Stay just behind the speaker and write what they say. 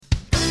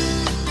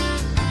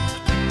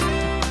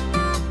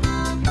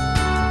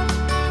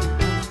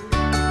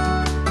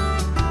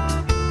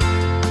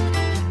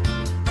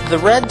The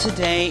read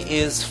today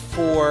is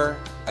for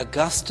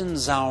Augustine,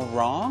 Zhao,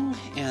 Rong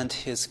and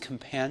his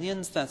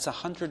companions. That's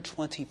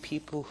 120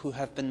 people who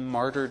have been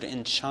martyred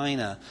in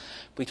China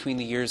between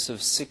the years of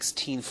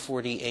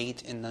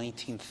 1648 and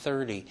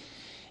 1930.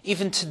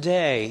 Even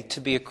today,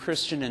 to be a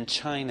Christian in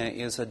China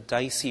is a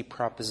dicey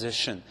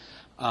proposition.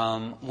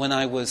 When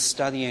I was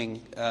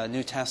studying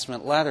New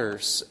Testament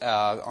letters in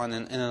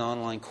an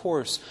online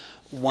course,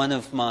 one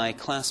of my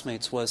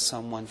classmates was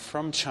someone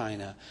from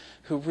China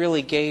who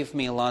really gave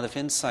me a lot of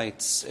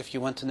insights if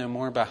you want to know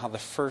more about how the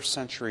first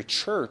century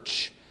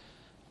church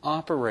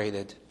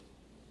operated.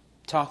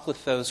 Talk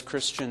with those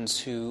Christians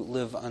who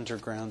live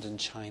underground in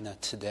China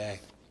today.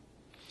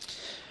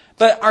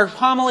 But our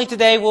homily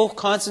today will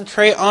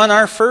concentrate on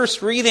our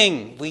first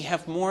reading. We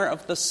have more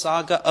of the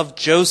saga of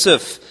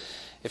Joseph.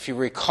 If you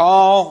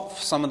recall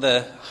some of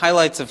the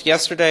highlights of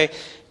yesterday,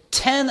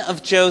 10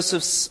 of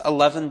Joseph's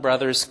 11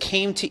 brothers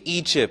came to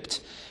Egypt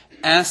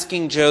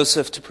asking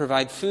Joseph to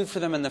provide food for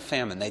them in the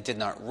famine. They did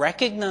not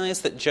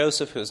recognize that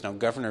Joseph, who is now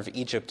governor of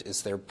Egypt,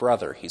 is their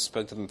brother. He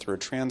spoke to them through a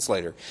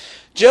translator.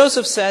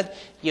 Joseph said,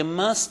 "You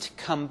must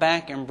come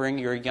back and bring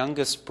your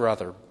youngest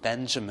brother,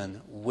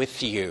 Benjamin,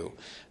 with you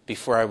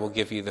before I will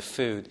give you the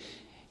food."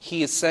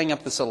 He is setting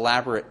up this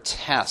elaborate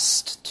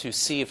test to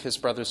see if his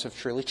brothers have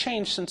truly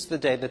changed since the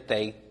day that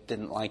they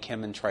didn't like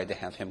him and tried to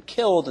have him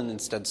killed and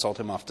instead sold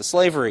him off to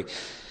slavery.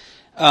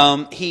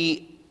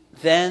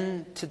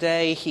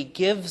 Today he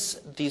gives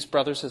these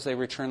brothers as they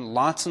return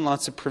lots and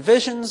lots of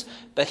provisions,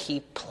 but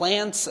he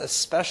plants a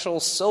special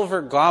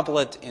silver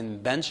goblet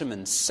in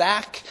Benjamin's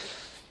sack,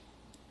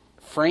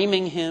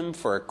 framing him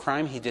for a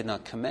crime he did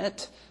not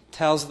commit,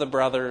 tells the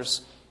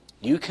brothers,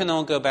 "You can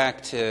all go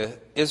back to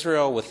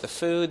Israel with the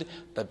food,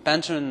 but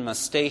Benjamin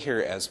must stay here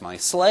as my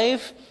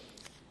slave,"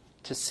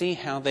 to see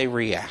how they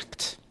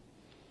react.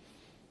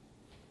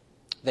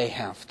 They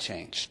have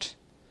changed.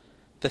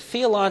 The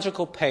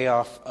theological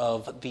payoff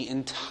of the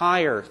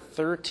entire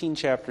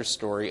 13-chapter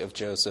story of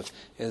Joseph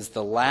is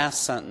the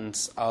last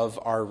sentence of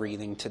our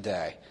reading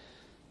today.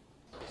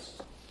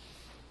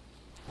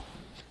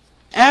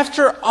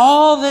 After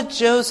all that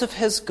Joseph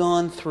has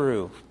gone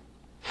through,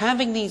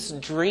 having these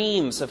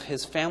dreams of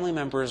his family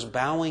members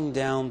bowing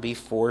down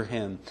before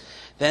him,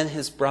 then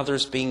his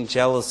brothers being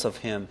jealous of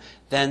him,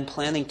 then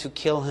planning to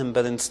kill him,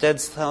 but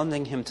instead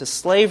sending him to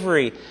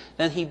slavery,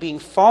 then he being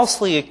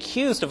falsely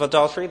accused of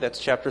adultery, that's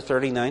chapter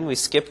 39, we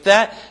skipped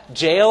that,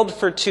 jailed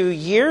for 2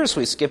 years,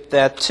 we skipped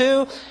that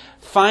too.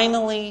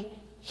 Finally,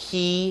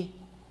 he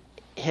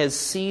has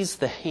seized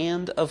the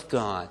hand of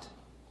God.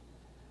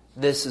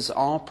 This is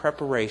all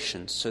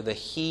preparation so that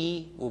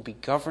he will be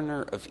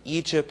governor of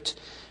Egypt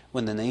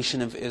when the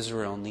nation of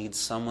Israel needs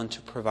someone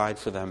to provide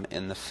for them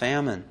in the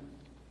famine.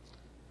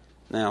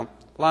 Now,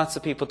 lots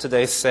of people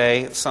today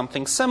say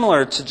something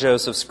similar to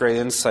Joseph's great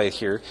insight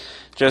here.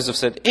 Joseph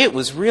said, "It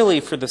was really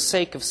for the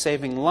sake of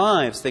saving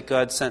lives that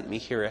God sent me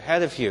here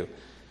ahead of you."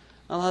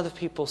 A lot of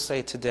people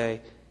say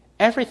today,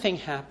 everything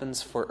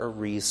happens for a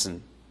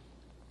reason.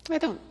 I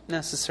don't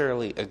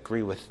necessarily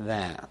agree with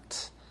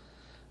that.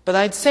 But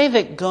I'd say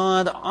that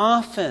God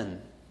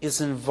often is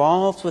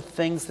involved with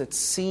things that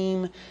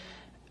seem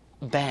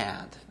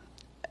bad,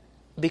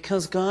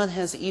 because God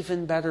has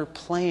even better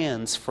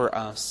plans for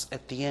us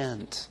at the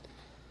end.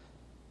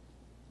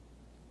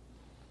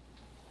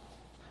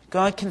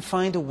 God can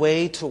find a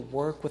way to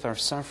work with our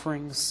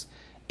sufferings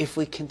if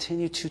we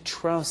continue to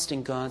trust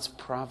in God's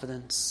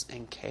providence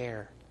and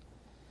care.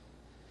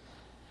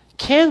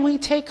 Can we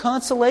take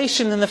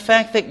consolation in the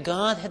fact that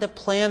God had a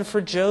plan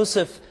for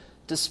Joseph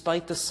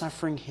despite the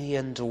suffering he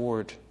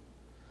endured?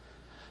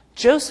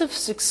 Joseph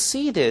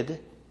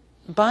succeeded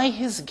by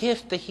his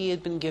gift that he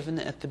had been given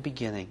at the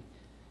beginning,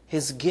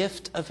 his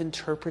gift of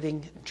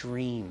interpreting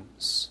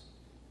dreams.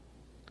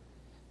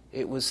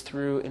 It was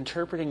through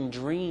interpreting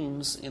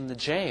dreams in the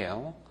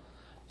jail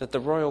that the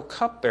royal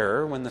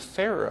cupbearer, when the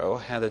Pharaoh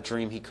had a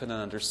dream he couldn't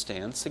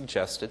understand,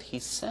 suggested he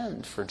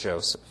send for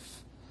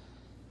Joseph.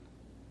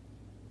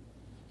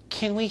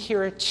 Can we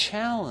hear a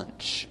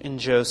challenge in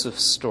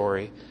Joseph's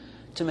story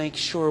to make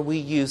sure we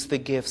use the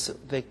gifts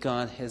that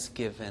God has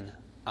given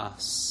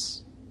us?